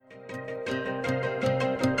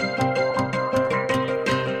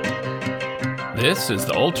This is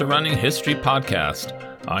the Ultra Running History Podcast.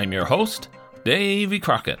 I'm your host, Davey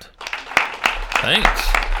Crockett.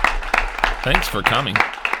 Thanks for coming.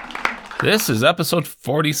 This is episode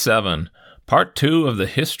 47, part 2 of the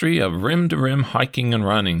history of rim-to-rim hiking and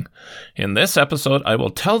running. In this episode, I will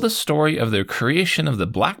tell the story of the creation of the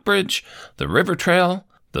Black Bridge, the river trail,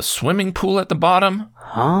 the swimming pool at the bottom,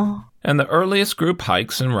 and the earliest group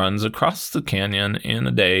hikes and runs across the canyon in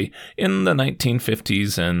a day in the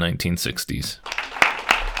 1950s and 1960s.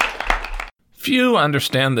 Few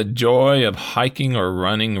understand the joy of hiking or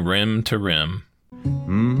running rim to rim.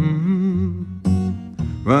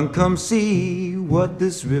 Run, come see what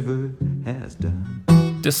this river has done.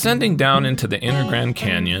 Descending down into the inner Grand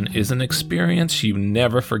Canyon is an experience you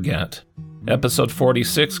never forget. Episode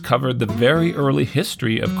 46 covered the very early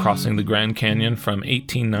history of crossing the Grand Canyon from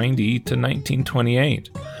 1890 to 1928.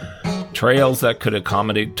 Trails that could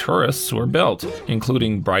accommodate tourists were built,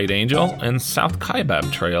 including Bright Angel and South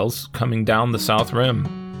Kaibab trails coming down the South Rim.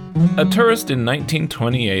 A tourist in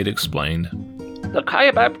 1928 explained, "The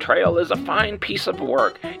Kaibab Trail is a fine piece of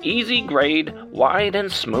work, easy grade, wide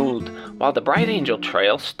and smooth, while the Bright Angel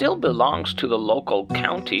Trail still belongs to the local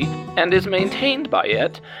county and is maintained by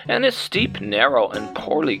it, and is steep, narrow, and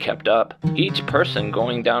poorly kept up. Each person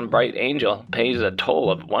going down Bright Angel pays a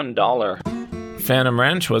toll of $1. Phantom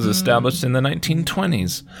Ranch was established in the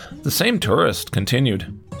 1920s. The same tourist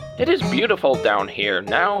continued, "It is beautiful down here,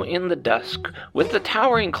 now in the dusk, with the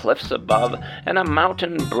towering cliffs above and a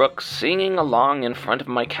mountain brook singing along in front of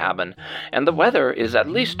my cabin, and the weather is at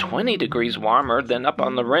least 20 degrees warmer than up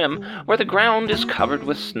on the rim, where the ground is covered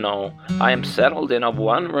with snow. I am settled in a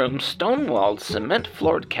one-room, stone-walled,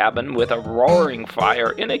 cement-floored cabin with a roaring fire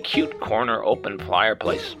in a cute corner open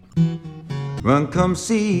fireplace." Run, come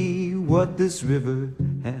see what this river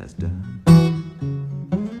has done.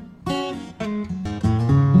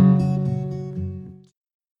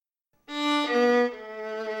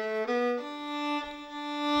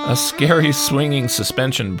 A scary swinging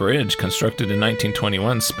suspension bridge constructed in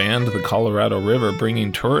 1921 spanned the Colorado River,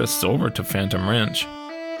 bringing tourists over to Phantom Ranch.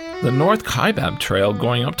 The North Kaibab Trail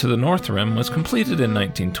going up to the North Rim was completed in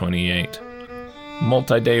 1928.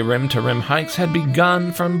 Multi-day rim-to-rim hikes had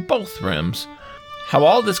begun from both rims. How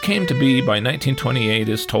all this came to be by 1928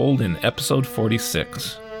 is told in episode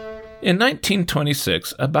 46. In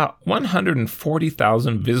 1926, about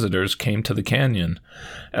 140,000 visitors came to the canyon.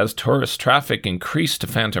 As tourist traffic increased to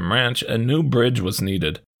Phantom Ranch, a new bridge was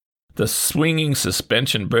needed. The swinging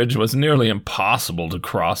suspension bridge was nearly impossible to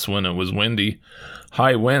cross when it was windy.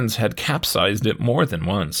 High winds had capsized it more than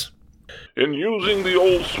once. In using the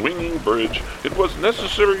old swinging bridge, it was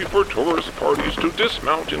necessary for tourist parties to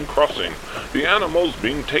dismount in crossing, the animals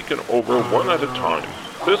being taken over one at a time.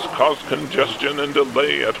 This caused congestion and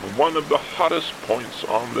delay at one of the hottest points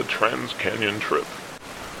on the Trans-Canyon trip.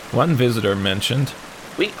 One visitor mentioned,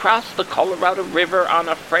 "We crossed the Colorado River on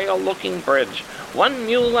a frail-looking bridge, one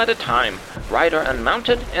mule at a time, rider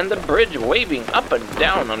unmounted, and the bridge waving up and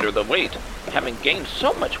down under the weight. Having gained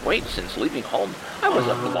so much weight since leaving home, I was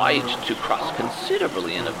obliged to cross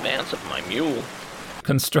considerably in advance of my mule."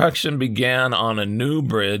 Construction began on a new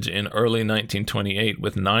bridge in early 1928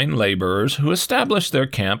 with 9 laborers who established their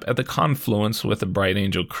camp at the confluence with the Bright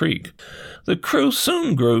Angel Creek. The crew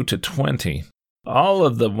soon grew to 20. All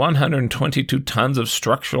of the 122 tons of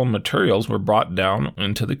structural materials were brought down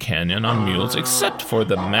into the canyon on mules except for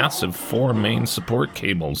the massive 4 main support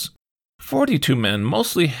cables. 42 men,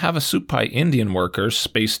 mostly Havasupai Indian workers,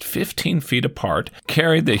 spaced 15 feet apart,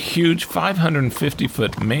 carried the huge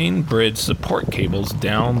 550-foot main bridge support cables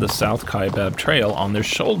down the South Kaibab Trail on their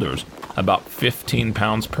shoulders, about 15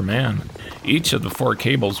 pounds per man. Each of the 4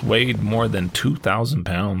 cables weighed more than 2,000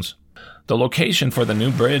 pounds. The location for the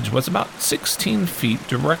new bridge was about 16 feet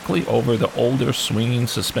directly over the older swinging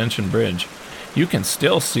suspension bridge. You can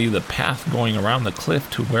still see the path going around the cliff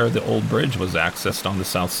to where the old bridge was accessed on the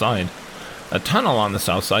south side. A tunnel on the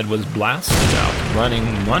south side was blasted out, running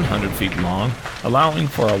 100 feet long, allowing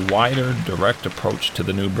for a wider, direct approach to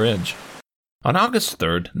the new bridge. On August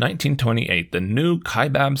 3rd, 1928, the new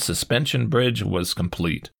Kaibab suspension bridge was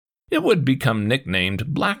complete. It would become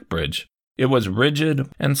nicknamed Black Bridge. It was rigid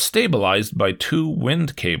and stabilized by 2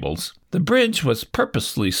 wind cables. The bridge was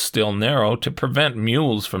purposely still narrow to prevent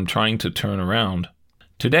mules from trying to turn around.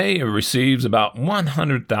 Today, it receives about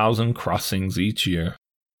 100,000 crossings each year.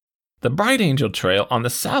 The Bright Angel Trail on the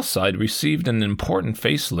south side received an important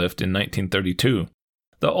facelift in 1932.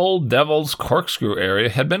 The Old Devil's Corkscrew area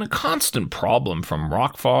had been a constant problem from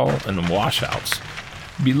rockfall and washouts.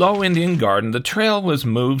 Below Indian Garden, the trail was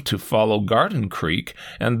moved to follow Garden Creek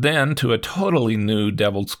and then to a totally new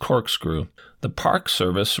Devil's Corkscrew. The Park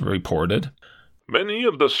Service reported, Many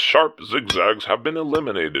of the sharp zigzags have been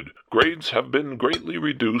eliminated, grades have been greatly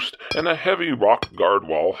reduced, and a heavy rock guard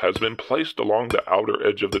wall has been placed along the outer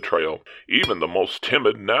edge of the trail. Even the most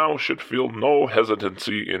timid now should feel no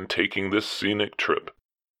hesitancy in taking this scenic trip.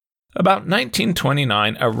 About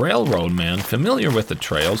 1929, a railroad man familiar with the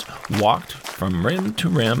trails walked from rim to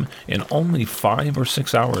rim in only 5 or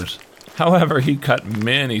 6 hours. However, he cut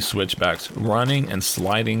many switchbacks, running and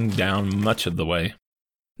sliding down much of the way.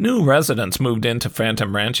 New residents moved into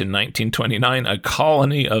Phantom Ranch in 1929, a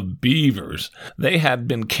colony of beavers. They had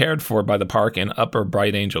been cared for by the park in Upper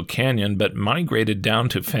Bright Angel Canyon, but migrated down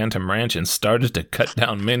to Phantom Ranch and started to cut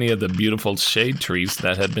down many of the beautiful shade trees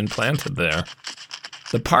that had been planted there.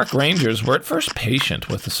 The park rangers were at first patient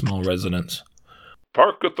with the small residents.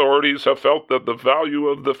 Park authorities have felt that the value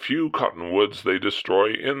of the few cottonwoods they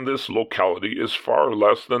destroy in this locality is far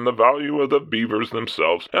less than the value of the beavers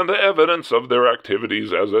themselves and the evidence of their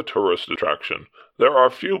activities as a tourist attraction. There are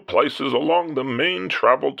few places along the main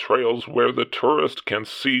traveled trails where the tourist can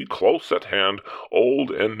see close at hand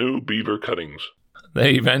old and new beaver cuttings.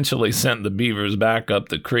 They eventually sent the beavers back up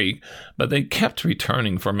the creek, but they kept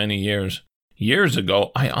returning for many years. Years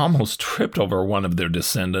ago, I almost tripped over one of their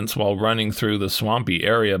descendants while running through the swampy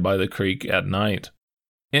area by the creek at night.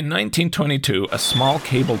 In 1922, a small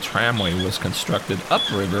cable tramway was constructed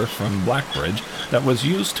upriver from Blackbridge that was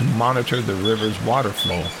used to monitor the river's water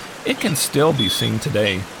flow. It can still be seen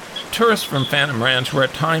today. Tourists from Phantom Ranch were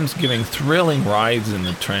at times giving thrilling rides in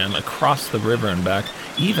the tram across the river and back,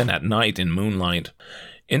 even at night in moonlight.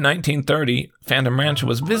 In 1930, Phantom Ranch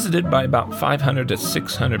was visited by about 500 to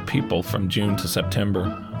 600 people from June to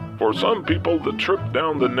September. For some people, the trip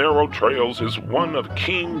down the narrow trails is one of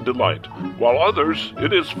keen delight, while others,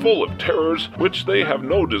 it is full of terrors which they have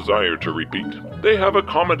no desire to repeat. They have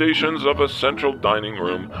accommodations of a central dining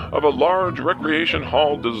room, of a large recreation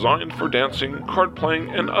hall designed for dancing, card playing,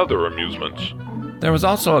 and other amusements. There was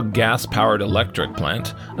also a gas-powered electric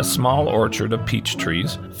plant, a small orchard of peach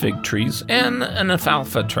trees, fig trees, and an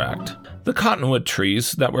alfalfa tract. The cottonwood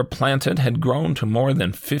trees that were planted had grown to more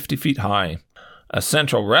than 50 feet high. A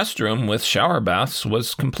central restroom with shower baths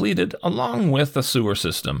was completed along with a sewer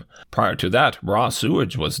system. Prior to that, raw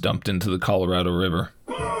sewage was dumped into the Colorado River.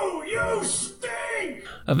 "Boo, you stink!"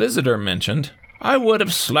 A visitor mentioned, "I would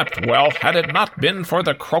have slept well had it not been for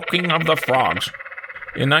the croaking of the frogs."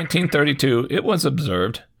 In 1932, it was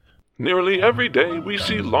observed, Nearly every day we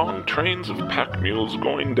see long trains of pack mules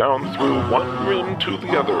going down through one rim to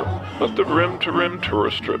the other, but the rim-to-rim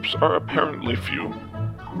tourist trips are apparently few.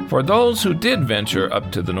 For those who did venture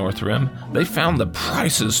up to the North Rim, they found the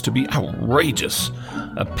prices to be outrageous.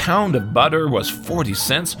 A pound of butter was 40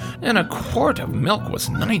 cents, and a quart of milk was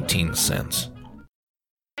 19 cents.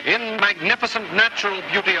 In magnificent natural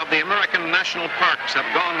beauty of the American national parks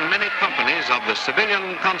have gone many companies of the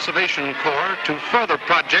Civilian Conservation Corps to further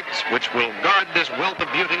projects which will guard this wealth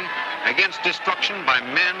of beauty against destruction by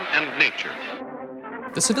men and nature.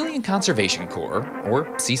 The Civilian Conservation Corps,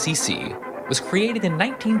 or CCC, was created in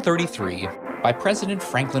 1933 by President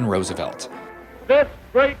Franklin Roosevelt. This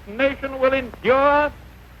great nation will endure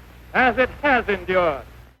as it has endured.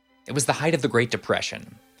 It was the height of the Great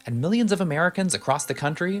Depression, and millions of Americans across the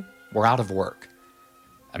country were out of work.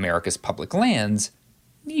 America's public lands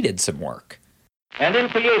needed some work. And in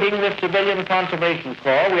creating this Civilian Conservation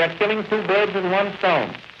Corps, we are killing two birds with one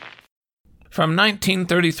stone. From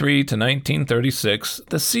 1933 to 1936,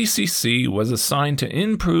 the CCC was assigned to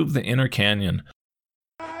improve the Inner Canyon.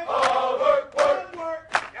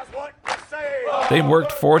 They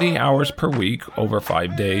worked 40 hours per week over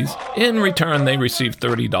 5 days. In return, they received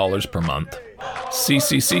 $30 per month.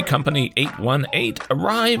 CCC Company 818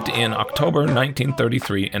 arrived in October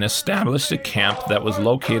 1933 and established a camp that was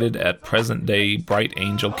located at present-day Bright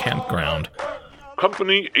Angel Campground.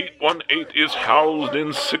 Company 818 is housed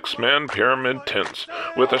in 6-man pyramid tents,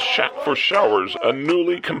 with a shack for showers, a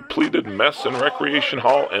newly completed mess and recreation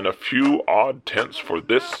hall, and a few odd tents for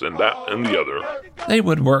this and that and the other. They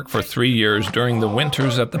would work for 3 years during the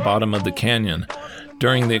winters at the bottom of the canyon.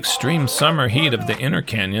 During the extreme summer heat of the Inner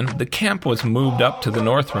Canyon, the camp was moved up to the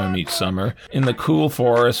North Rim each summer, in the cool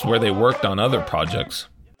forest where they worked on other projects.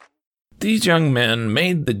 These young men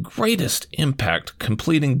made the greatest impact,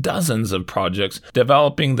 completing dozens of projects,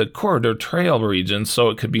 developing the Corridor Trail region so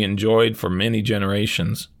it could be enjoyed for many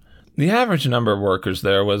generations. The average number of workers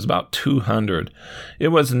there was about 200. It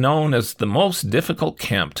was known as the most difficult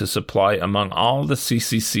camp to supply among all the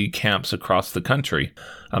CCC camps across the country.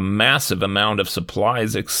 A massive amount of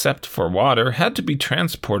supplies, except for water, had to be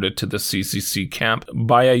transported to the CCC camp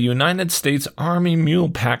by a United States Army mule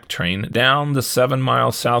pack train down the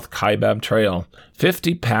 7-mile South Kaibab Trail.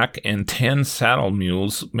 50 pack and 10 saddle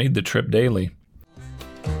mules made the trip daily.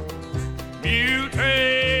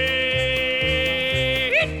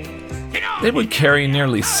 They would carry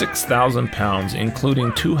nearly 6,000 pounds,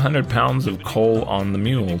 including 200 pounds of coal on the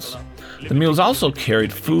mules. The mules also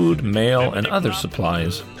carried food, mail, and other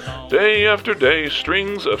supplies. Day after day,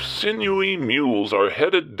 strings of sinewy mules are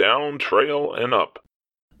headed down trail and up.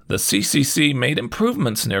 The CCC made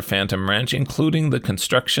improvements near Phantom Ranch, including the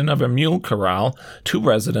construction of a mule corral, 2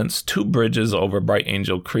 residents, 2 bridges over Bright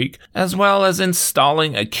Angel Creek, as well as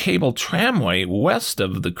installing a cable tramway west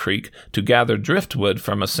of the creek to gather driftwood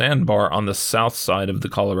from a sandbar on the south side of the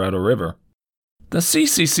Colorado River. The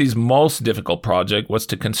CCC's most difficult project was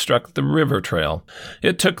to construct the river trail.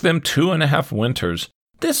 It took them 2.5 winters.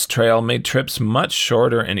 This trail made trips much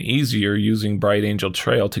shorter and easier using Bright Angel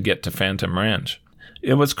Trail to get to Phantom Ranch.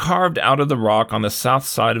 It was carved out of the rock on the south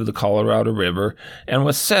side of the Colorado River and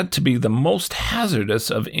was said to be the most hazardous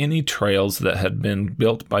of any trails that had been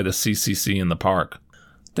built by the CCC in the park.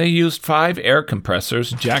 They used 5 air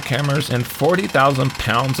compressors, jackhammers, and 40,000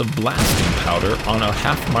 pounds of blasting powder on a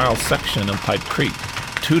half-mile section of Pipe Creek.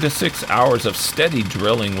 2 to 6 hours of steady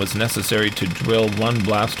drilling was necessary to drill 1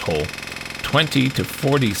 blast hole. 20 to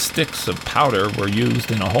 40 sticks of powder were used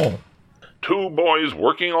in a hole. 2 boys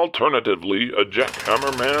working alternatively, a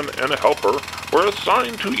jackhammer man and a helper, were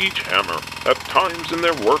assigned to each hammer. At times in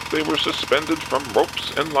their work they were suspended from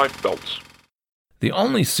ropes and life belts. The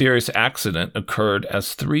only serious accident occurred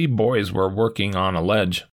as 3 boys were working on a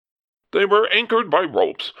ledge. They were anchored by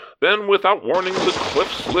ropes. Then, without warning, the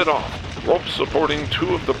cliff slid off. Ropes supporting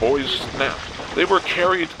 2 of the boys snapped. They were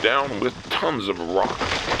carried down with tons of rock,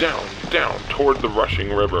 down toward the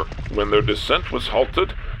rushing river. When their descent was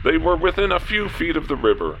halted, they were within a few feet of the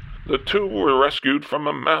river. The 2 were rescued from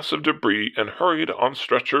a mass of debris and hurried on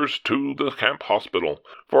stretchers to the camp hospital.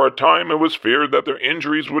 For a time it was feared that their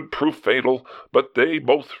injuries would prove fatal, but they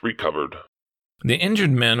both recovered. The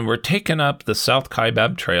injured men were taken up the South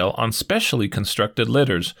Kaibab Trail on specially constructed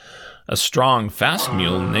litters. A strong, fast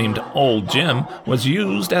mule named Old Jim was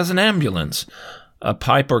used as an ambulance. A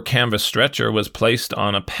pipe or canvas stretcher was placed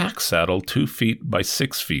on a pack saddle 2 feet by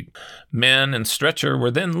 6 feet. Men and stretcher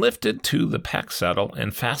were then lifted to the pack saddle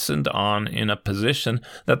and fastened on in a position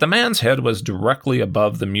that the man's head was directly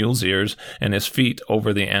above the mule's ears and his feet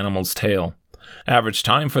over the animal's tail. Average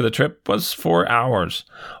time for the trip was 4 hours.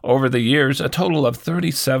 Over the years, a total of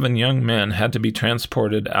 37 young men had to be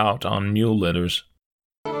transported out on mule litters.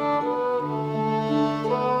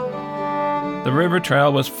 The river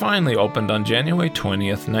trail was finally opened on January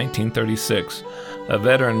 20th, 1936. A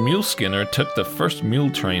veteran mule skinner took the first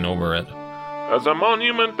mule train over it. As a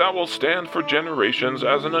monument that will stand for generations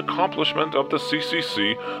as an accomplishment of the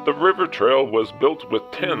CCC, the river trail was built with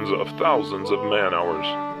tens of thousands of man-hours.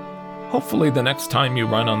 Hopefully the next time you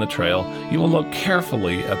run on the trail, you will look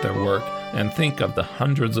carefully at their work and think of the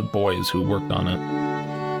hundreds of boys who worked on it.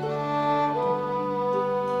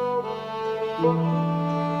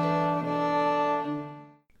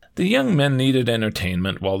 The young men needed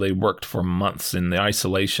entertainment while they worked for months in the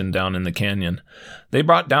isolation down in the canyon. They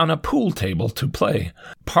brought down a pool table to play.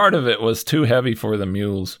 Part of it was too heavy for the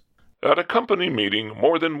mules. At a company meeting,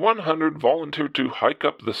 more than 100 volunteered to hike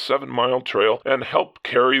up the 7-mile trail and help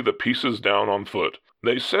carry the pieces down on foot.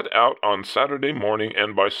 They set out on Saturday morning,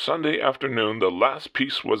 and by Sunday afternoon the last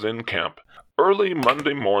piece was in camp. Early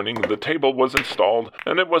Monday morning the table was installed,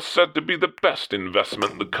 and it was said to be the best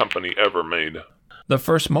investment the company ever made. The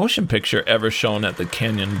first motion picture ever shown at the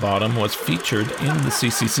canyon bottom was featured in the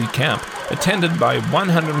CCC camp, attended by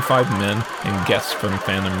 105 men and guests from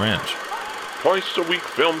Phantom Ranch. Twice a week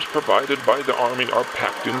films provided by the Army are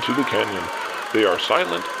packed into the canyon. They are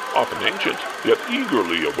silent, often ancient, yet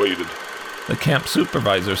eagerly awaited. The camp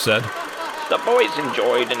supervisor said, "The boys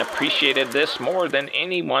enjoyed and appreciated this more than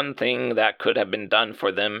any one thing that could have been done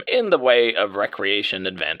for them in the way of recreation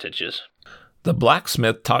advantages." The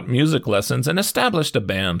blacksmith taught music lessons and established a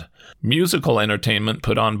band. Musical entertainment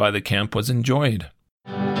put on by the camp was enjoyed.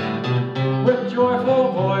 With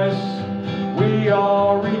joyful voice, we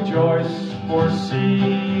all rejoice for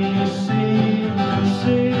CCC.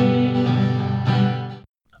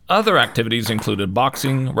 Other activities included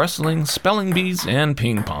boxing, wrestling, spelling bees, and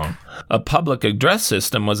ping pong. A public address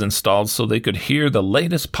system was installed so they could hear the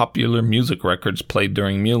latest popular music records played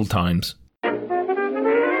during meal times.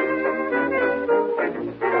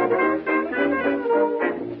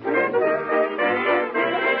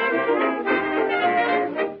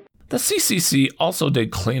 The CCC also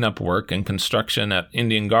did cleanup work and construction at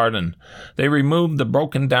Indian Garden. They removed the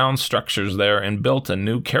broken down structures there and built a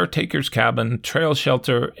new caretaker's cabin, trail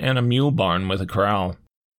shelter, and a mule barn with a corral.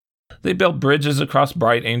 They built bridges across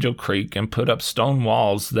Bright Angel Creek and put up stone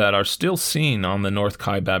walls that are still seen on the North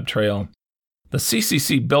Kaibab Trail. The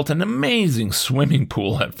CCC built an amazing swimming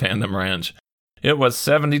pool at Phantom Ranch. It was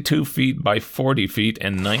 72 feet by 40 feet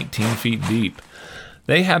and 19 feet deep.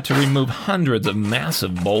 They had to remove hundreds of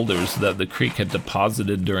massive boulders that the creek had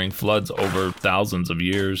deposited during floods over thousands of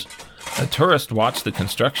years. A tourist watched the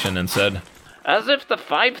construction and said, "As if the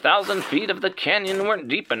 5,000 feet of the canyon weren't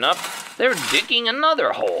deep enough, they're digging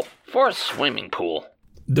another hole for a swimming pool."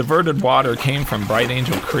 Diverted water came from Bright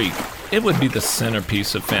Angel Creek. It would be the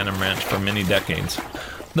centerpiece of Phantom Ranch for many decades.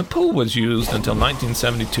 The pool was used until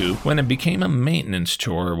 1972, when it became a maintenance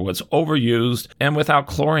chore, was overused, and without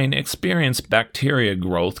chlorine experienced bacteria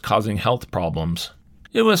growth causing health problems.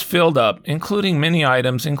 It was filled up, including many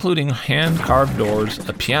items including hand-carved doors,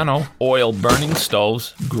 a piano, oil-burning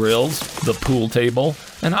stoves, grills, the pool table,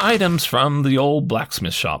 and items from the old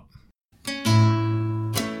blacksmith shop.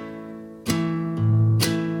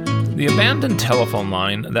 The abandoned telephone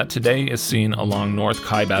line that today is seen along North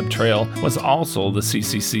Kaibab Trail was also the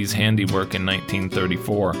CCC's handiwork in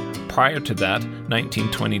 1934. Prior to that,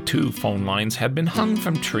 1922 phone lines had been hung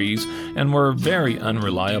from trees and were very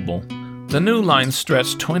unreliable. The new line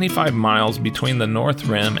stretched 25 miles between the North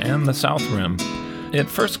Rim and the South Rim. It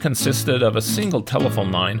first consisted of a single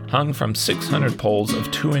telephone line hung from 600 poles of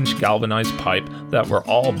 2-inch galvanized pipe that were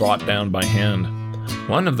all brought down by hand.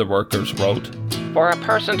 One of the workers wrote, "For a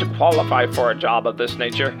person to qualify for a job of this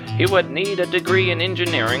nature, he would need a degree in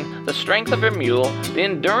engineering, the strength of a mule, the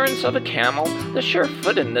endurance of a camel, the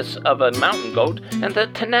sure-footedness of a mountain goat, and the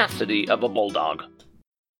tenacity of a bulldog."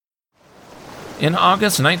 In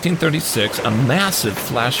August 1936, a massive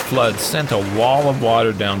flash flood sent a wall of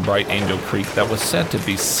water down Bright Angel Creek that was said to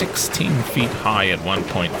be 16 feet high at one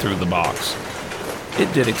point through the box.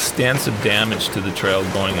 It did extensive damage to the trail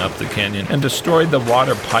going up the canyon and destroyed the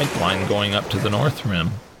water pipeline going up to the North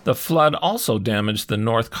Rim. The flood also damaged the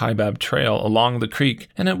North Kaibab Trail along the creek,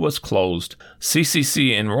 and it was closed.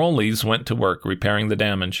 CCC enrollees went to work repairing the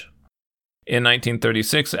damage. In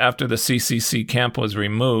 1936, after the CCC camp was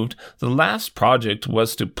removed, the last project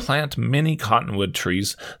was to plant many cottonwood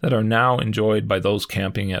trees that are now enjoyed by those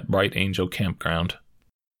camping at Bright Angel Campground.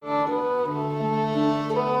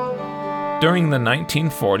 During the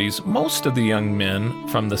 1940s, most of the young men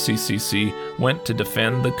from the CCC went to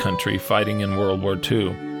defend the country fighting in World War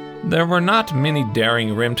II. There were not many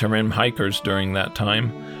daring rim-to-rim hikers during that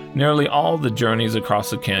time. Nearly all the journeys across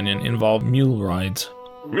the canyon involved mule rides.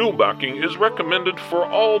 Mulebacking is recommended for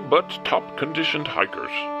all but top-conditioned hikers.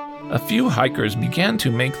 A few hikers began to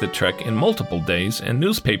make the trek in multiple days, and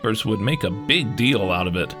newspapers would make a big deal out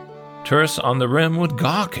of it. Tourists on the rim would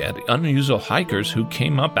gawk at unusual hikers who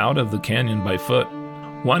came up out of the canyon by foot.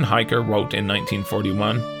 One hiker wrote in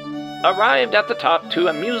 1941, "Arrived at the top to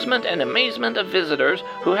amusement and amazement of visitors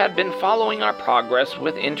who had been following our progress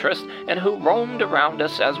with interest and who roamed around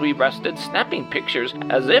us as we rested, snapping pictures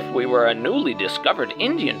as if we were a newly discovered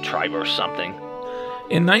Indian tribe or something."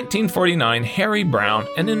 In 1949, Harry Brown,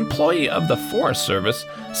 an employee of the Forest Service,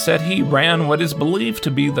 said he ran what is believed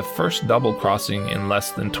to be the first double crossing in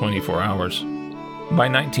less than 24 hours. By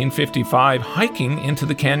 1955, hiking into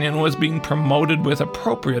the canyon was being promoted with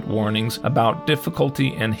appropriate warnings about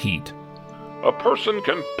difficulty and heat. A person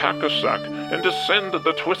can pack a sack and descend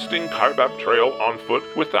the twisting Kaibab Trail on foot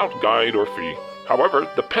without guide or fee. However,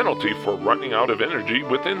 the penalty for running out of energy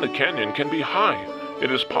within the canyon can be high.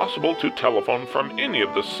 It is possible to telephone from any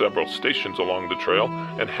of the several stations along the trail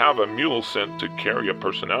and have a mule sent to carry a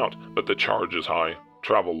person out, but the charge is high.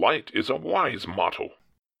 Travel light is a wise motto.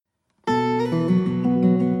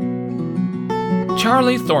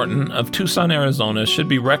 Charlie Thornton of Tucson, Arizona should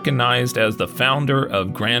be recognized as the founder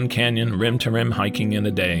of Grand Canyon Rim-to-Rim Hiking in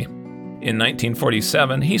a Day. In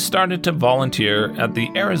 1947, he started to volunteer at the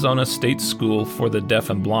Arizona State School for the Deaf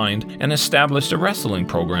and Blind and established a wrestling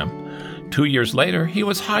program. 2 years later, he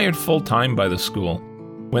was hired full-time by the school.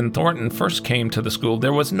 When Thornton first came to the school,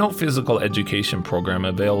 there was no physical education program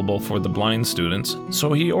available for the blind students,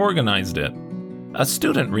 so he organized it. A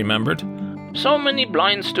student remembered, "So many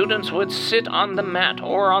blind students would sit on the mat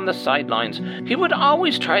or on the sidelines. He would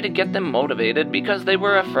always try to get them motivated because they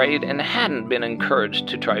were afraid and hadn't been encouraged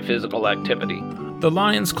to try physical activity." The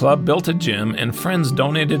Lions Club built a gym, and friends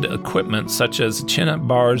donated equipment such as chin-up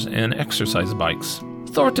bars and exercise bikes.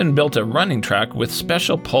 Thornton built a running track with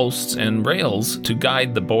special posts and rails to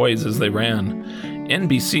guide the boys as they ran.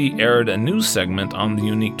 NBC aired a news segment on the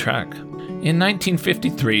unique track. In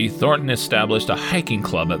 1953, Thornton established a hiking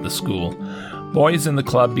club at the school. Boys in the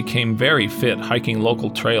club became very fit hiking local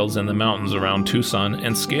trails in the mountains around Tucson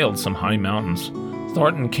and scaled some high mountains.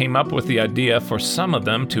 Thornton came up with the idea for some of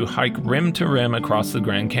them to hike rim to rim across the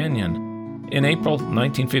Grand Canyon. In April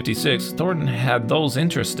 1956, Thornton had those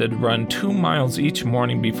interested run 2 miles each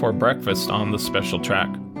morning before breakfast on the special track.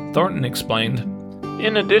 Thornton explained,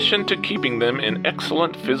 "In addition to keeping them in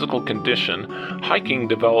excellent physical condition, hiking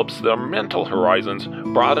develops their mental horizons,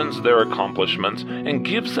 broadens their accomplishments, and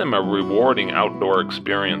gives them a rewarding outdoor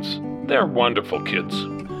experience. They're wonderful kids."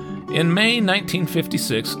 In May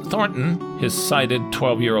 1956, Thornton, his sighted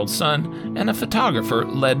 12-year-old son, and a photographer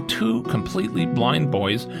led 2 completely blind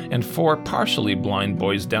boys and 4 partially blind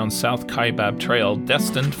boys down South Kaibab Trail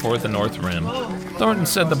destined for the North Rim. Thornton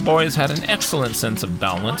said the boys had an excellent sense of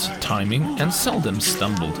balance, timing, and seldom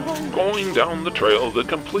stumbled. Going down the trail, the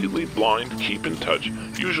completely blind keep in touch,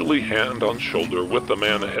 usually hand on shoulder with the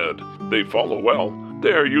man ahead. They follow well.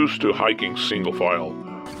 They are used to hiking single file.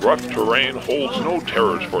 Rough terrain holds no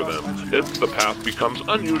terrors for them. If the path becomes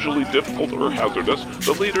unusually difficult or hazardous,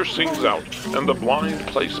 the leader sings out, and the blind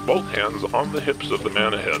place both hands on the hips of the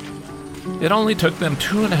man ahead. It only took them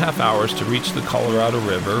 2.5 hours to reach the Colorado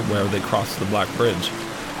River, where they crossed the Black Bridge.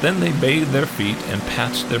 Then they bathed their feet and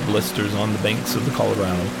patched their blisters on the banks of the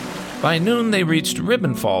Colorado. By noon, they reached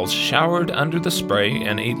Ribbon Falls, showered under the spray,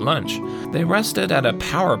 and ate lunch. They rested at a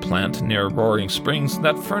power plant near Roaring Springs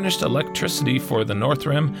that furnished electricity for the North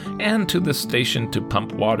Rim and to the station to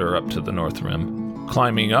pump water up to the North Rim.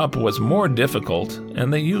 Climbing up was more difficult,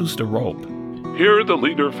 and they used a rope. Here the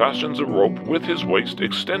leader fashions a rope with his waist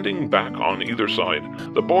extending back on either side.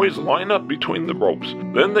 The boys line up between the ropes.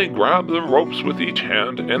 Then they grab the ropes with each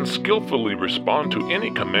hand and skillfully respond to any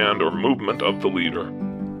command or movement of the leader.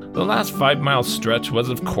 The last 5-mile stretch was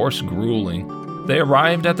of course grueling. They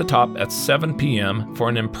arrived at the top at 7 p.m. for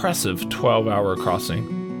an impressive 12-hour crossing.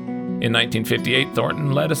 In 1958,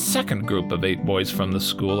 Thornton led a second group of 8 boys from the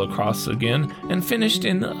school across again and finished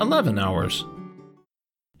in 11 hours.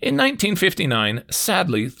 In 1959,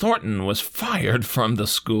 sadly, Thornton was fired from the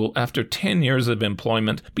school after 10 years of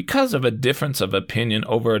employment because of a difference of opinion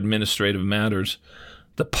over administrative matters.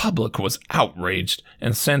 The public was outraged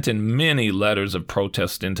and sent in many letters of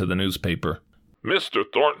protest into the newspaper. Mr.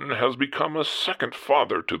 Thornton has become a second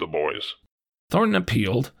father to the boys. Thornton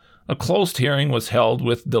appealed. A closed hearing was held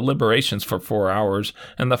with deliberations for 4 hours,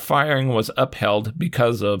 and the firing was upheld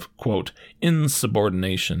because of, quote,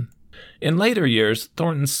 insubordination. In later years,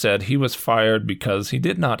 Thornton said he was fired because he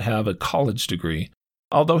did not have a college degree,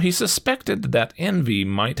 although he suspected that envy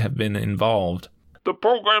might have been involved. The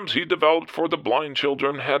programs he developed for the blind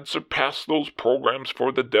children had surpassed those programs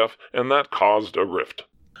for the deaf, and that caused a rift.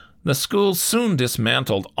 The school soon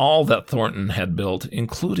dismantled all that Thornton had built,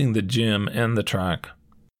 including the gym and the track.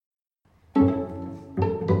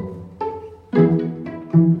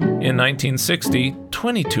 In 1960,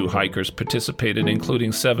 22 hikers participated,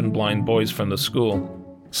 including 7 blind boys from the school.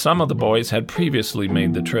 Some of the boys had previously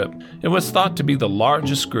made the trip. It was thought to be the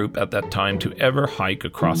largest group at that time to ever hike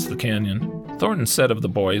across the canyon. Thornton said of the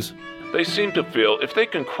boys, "They seem to feel if they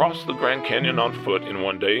can cross the Grand Canyon on foot in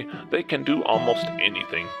one day, they can do almost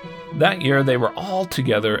anything." That year, they were all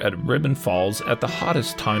together at Ribbon Falls at the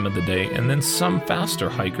hottest time of the day, and then some faster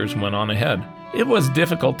hikers went on ahead. It was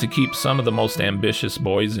difficult to keep some of the most ambitious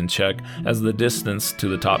boys in check as the distance to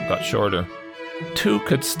the top got shorter. 2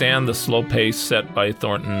 could stand the slow pace set by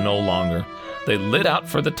Thornton no longer. They lit out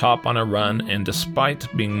for the top on a run, and despite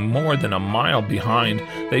being more than a mile behind,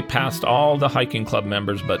 they passed all the hiking club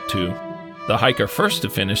members but 2. The hiker first to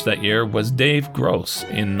finish that year was Dave Gross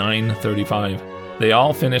in 9:35. They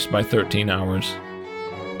all finished by 13 hours.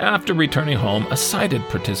 After returning home, a sighted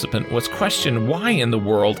participant was questioned why in the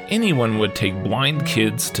world anyone would take blind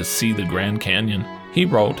kids to see the Grand Canyon. He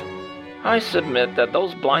wrote, I submit that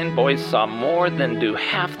those blind boys saw more than do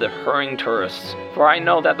half the hurrying tourists, for I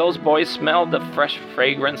know that those boys smelled the fresh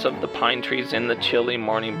fragrance of the pine trees in the chilly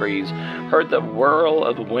morning breeze, heard the whirl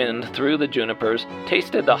of wind through the junipers,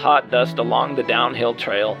 tasted the hot dust along the downhill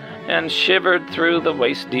trail, and shivered through the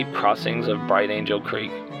waist-deep crossings of Bright Angel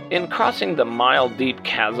Creek. In crossing the mile-deep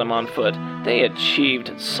chasm on foot, they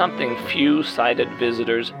achieved something few sighted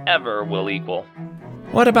visitors ever will equal.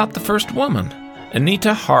 What about the first woman?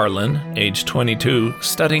 Anita Harlan, age 22,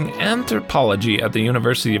 studying anthropology at the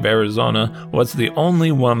University of Arizona, was the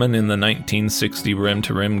only woman in the 1960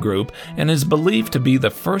 Rim-to-Rim group and is believed to be the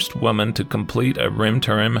first woman to complete a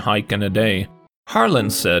rim-to-rim hike in a day. Harlan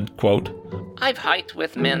said, quote, I've hiked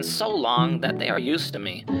with men so long that they are used to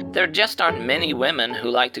me. There just aren't many women who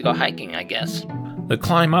like to go hiking, I guess. The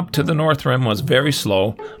climb up to the North Rim was very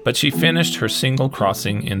slow, but she finished her single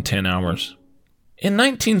crossing in 10 hours. In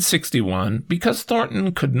 1961, because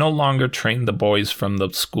Thornton could no longer train the boys from the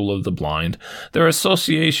School of the Blind, their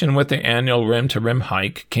association with the annual rim-to-rim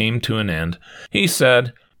hike came to an end. He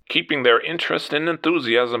said, "Keeping their interest and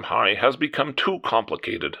enthusiasm high has become too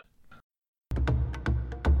complicated."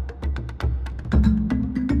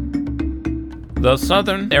 The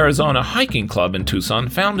Southern Arizona Hiking Club in Tucson,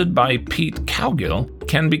 founded by Pete Cowgill,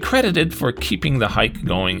 can be credited for keeping the hike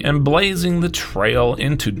going and blazing the trail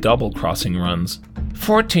into double-crossing runs.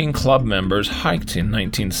 14 club members hiked in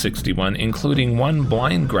 1961, including one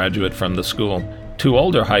blind graduate from the school. 2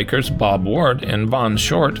 older hikers, Bob Ward and Vaughn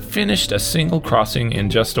Short, finished a single crossing in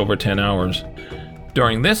just over 10 hours.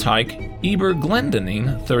 During this hike, Eber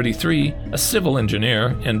Glendening, 33, a civil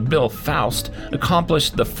engineer, and Bill Faust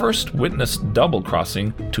accomplished the first witnessed double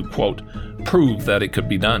crossing to, quote, prove that it could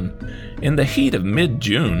be done. In the heat of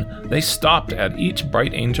mid-June, they stopped at each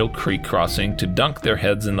Bright Angel Creek crossing to dunk their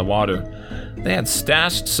heads in the water. They had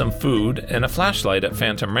stashed some food and a flashlight at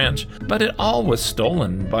Phantom Ranch, but it all was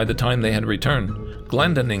stolen by the time they had returned.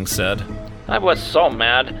 Glendening said, "I was so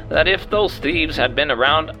mad that if those thieves had been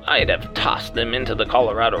around, I'd have tossed them into the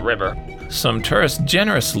Colorado River." Some tourists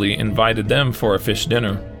generously invited them for a fish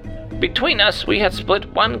dinner. "Between us, we had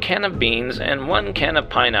split 1 can of beans and 1 can of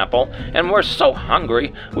pineapple, and were so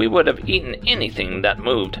hungry we would have eaten anything that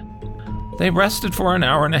moved." They rested for an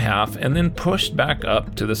hour and a half and then pushed back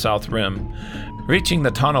up to the South Rim. Reaching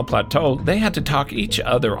the Tonto Plateau, they had to talk each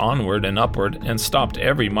other onward and upward and stopped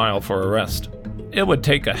every mile for a rest. It would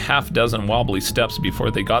take a half-dozen wobbly steps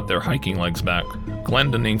before they got their hiking legs back.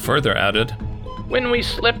 Glendening further added, "When we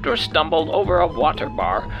slipped or stumbled over a water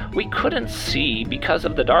bar, we couldn't see because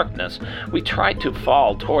of the darkness. We tried to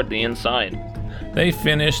fall toward the inside." They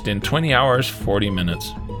finished in 20 hours, 40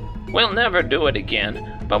 minutes. "We'll never do it again,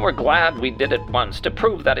 but we're glad we did it once to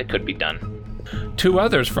prove that it could be done." 2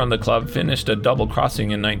 others from the club finished a double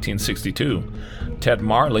crossing in 1962. Ted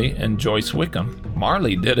Marley and Joyce Wickham.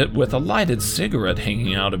 Marley did it with a lighted cigarette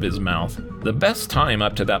hanging out of his mouth. The best time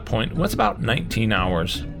up to that point was about 19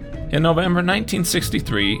 hours. In November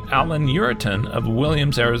 1963, Alan Uriton of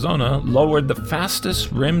Williams, Arizona, lowered the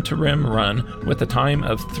fastest rim-to-rim run with a time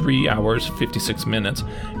of 3 hours 56 minutes,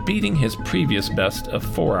 beating his previous best of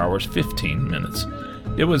 4 hours 15 minutes.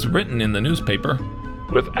 It was written in the newspaper,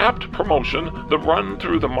 "With apt promotion, the run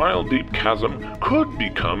through the mile-deep chasm could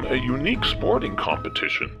become a unique sporting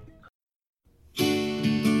competition."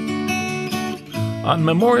 On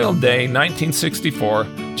Memorial Day 1964,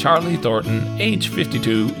 Charlie Thornton, age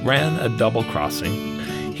 52, ran a double crossing.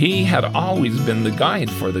 He had always been the guide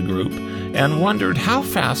for the group and wondered how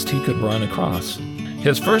fast he could run across.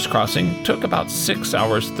 His first crossing took about 6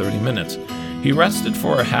 hours 30 minutes. He rested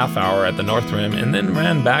for a half hour at the North Rim and then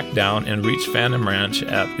ran back down and reached Phantom Ranch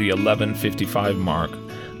at the 11:55 mark.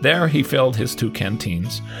 There he filled his 2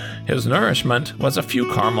 canteens. His nourishment was a few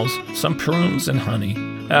caramels, some prunes, and honey.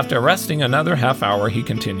 After resting another half hour, he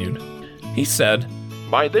continued. He said,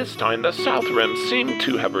 "By this time, the South Rim seemed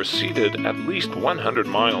to have receded at least 100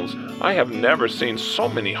 miles. I have never seen so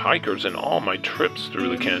many hikers in all my trips through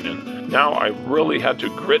the canyon. Now I really had to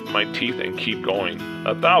grit my teeth and keep going.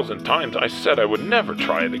 1,000 times I said I would never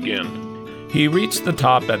try it again." He reached the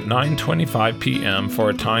top at 9:25 p.m. for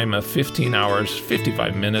a time of 15 hours,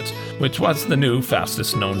 55 minutes, which was the new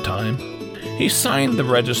fastest known time. He signed the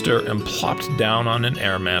register and plopped down on an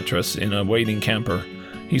air mattress in a waiting camper.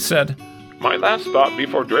 He said, "My last thought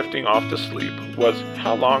before drifting off to sleep was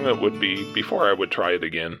how long it would be before I would try it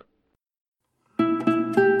again."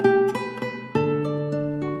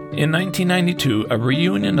 In 1992, a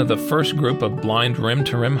reunion of the first group of blind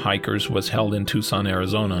rim-to-rim hikers was held in Tucson,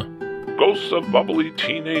 Arizona. Ghosts of bubbly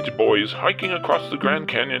teenage boys hiking across the Grand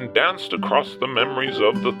Canyon danced across the memories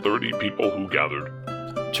of the 30 people who gathered.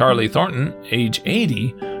 Charlie Thornton, age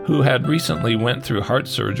 80, who had recently went through heart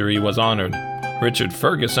surgery, was honored. Richard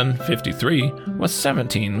Ferguson, 53, was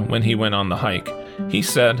 17 when he went on the hike. He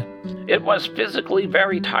said, "It was physically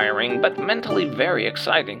very tiring, but mentally very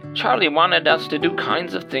exciting. Charlie wanted us to do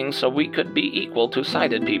kinds of things so we could be equal to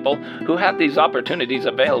sighted people who had these opportunities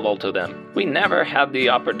available to them. We never had the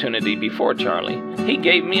opportunity before Charlie. He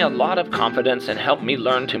gave me a lot of confidence and helped me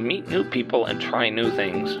learn to meet new people and try new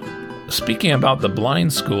things." Speaking about the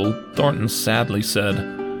blind school, Thornton sadly said,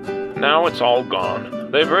 "Now it's all gone.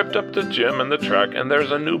 They've ripped up the gym and the track, and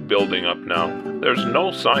there's a new building up now. There's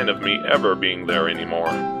no sign of me ever being there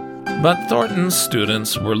anymore." But Thornton's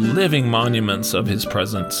students were living monuments of his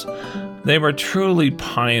presence. They were truly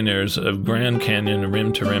pioneers of Grand Canyon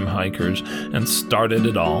rim-to-rim hikers and started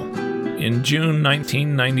it all. In June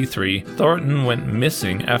 1993, Thornton went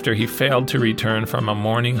missing after he failed to return from a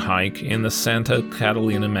morning hike in the Santa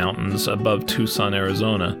Catalina Mountains above Tucson,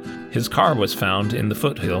 Arizona. His car was found in the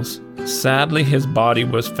foothills. Sadly, his body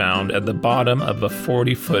was found at the bottom of a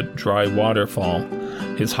 40-foot dry waterfall.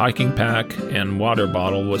 His hiking pack and water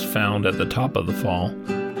bottle was found at the top of the fall.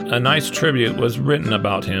 A nice tribute was written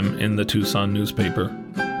about him in the Tucson newspaper.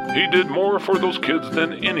 He did more for those kids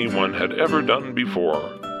than anyone had ever done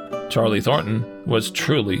before. Charlie Thornton was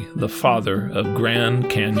truly the father of Grand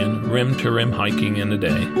Canyon rim-to-rim hiking in a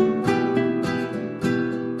day.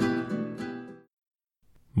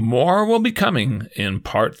 More will be coming in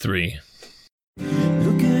Part 3.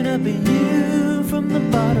 Looking up at you from the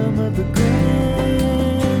bottom of the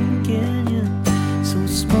Grand Canyon, so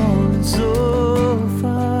small and so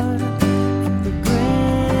far from the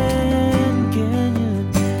Grand Canyon,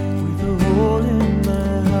 with a hole in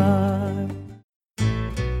my heart.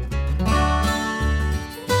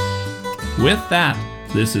 With that,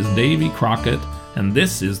 this is Davy Crockett, and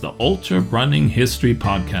this is the Ultra Running History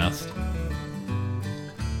Podcast.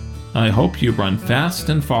 I hope you run fast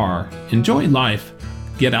and far, enjoy life,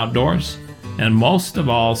 get outdoors, and most of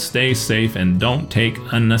all, stay safe and don't take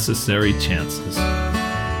unnecessary chances.